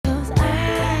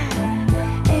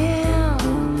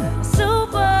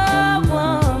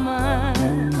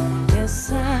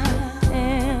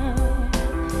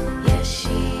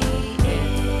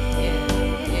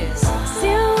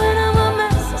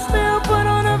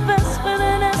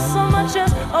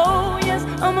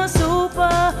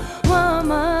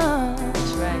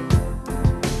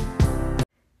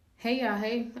Hey y'all,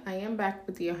 hey, I am back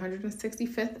with the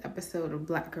 165th episode of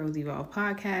Black Girls Evolve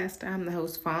podcast. I'm the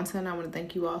host, Fonta, and I want to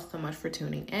thank you all so much for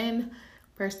tuning in.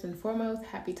 First and foremost,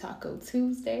 happy Taco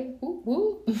Tuesday. Woo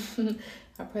woo.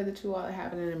 I pray that you all are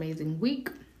having an amazing week.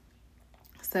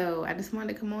 So I just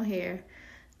wanted to come on here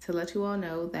to let you all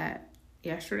know that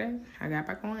yesterday I got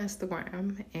back on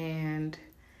Instagram and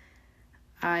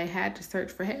I had to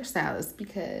search for hairstylists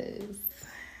because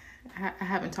I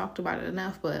haven't talked about it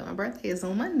enough, but my birthday is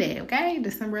on Monday, okay?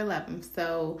 December 11th.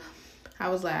 So I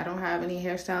was like, I don't have any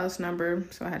hairstylist number.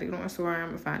 So I had to go on Instagram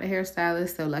and find a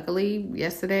hairstylist. So luckily,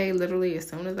 yesterday, literally, as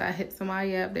soon as I hit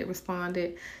somebody up, they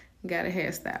responded, got a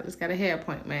hairstylist, got a hair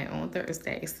appointment on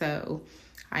Thursday. So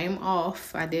I am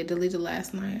off. I did delete it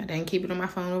last night. I didn't keep it on my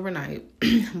phone overnight.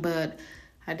 But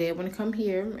I did want to come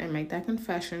here and make that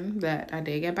confession that I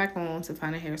did get back on to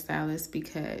find a hairstylist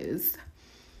because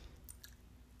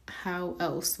how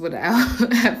else would I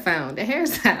have found a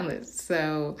hairstylist?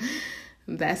 So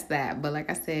that's that. But like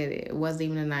I said, it wasn't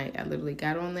even a night. I literally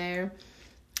got on there.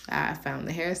 I found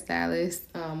the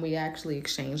hairstylist. We actually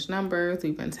exchanged numbers.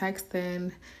 We've been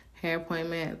texting. Hair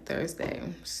appointment Thursday.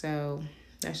 So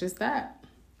that's just that.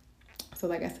 So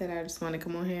like I said, I just want to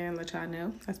come on here and let y'all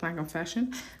know. That's my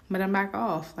confession. But I'm back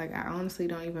off. Like, I honestly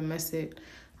don't even miss it.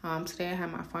 Today I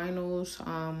had my finals.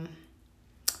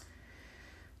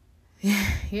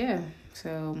 Yeah,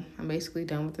 so I'm basically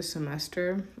done with the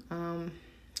semester. On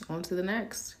to the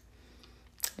next.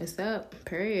 It's up,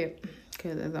 period.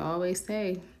 Because as I always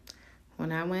say,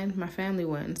 when I win, my family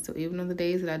wins. So even on the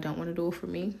days that I don't want to do it for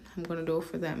me, I'm going to do it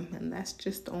for them. And that's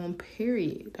just on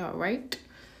period, all right?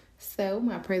 So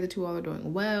I pray that you all are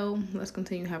doing well. Let's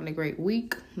continue having a great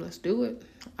week. Let's do it.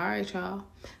 All right, y'all.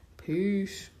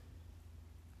 Peace.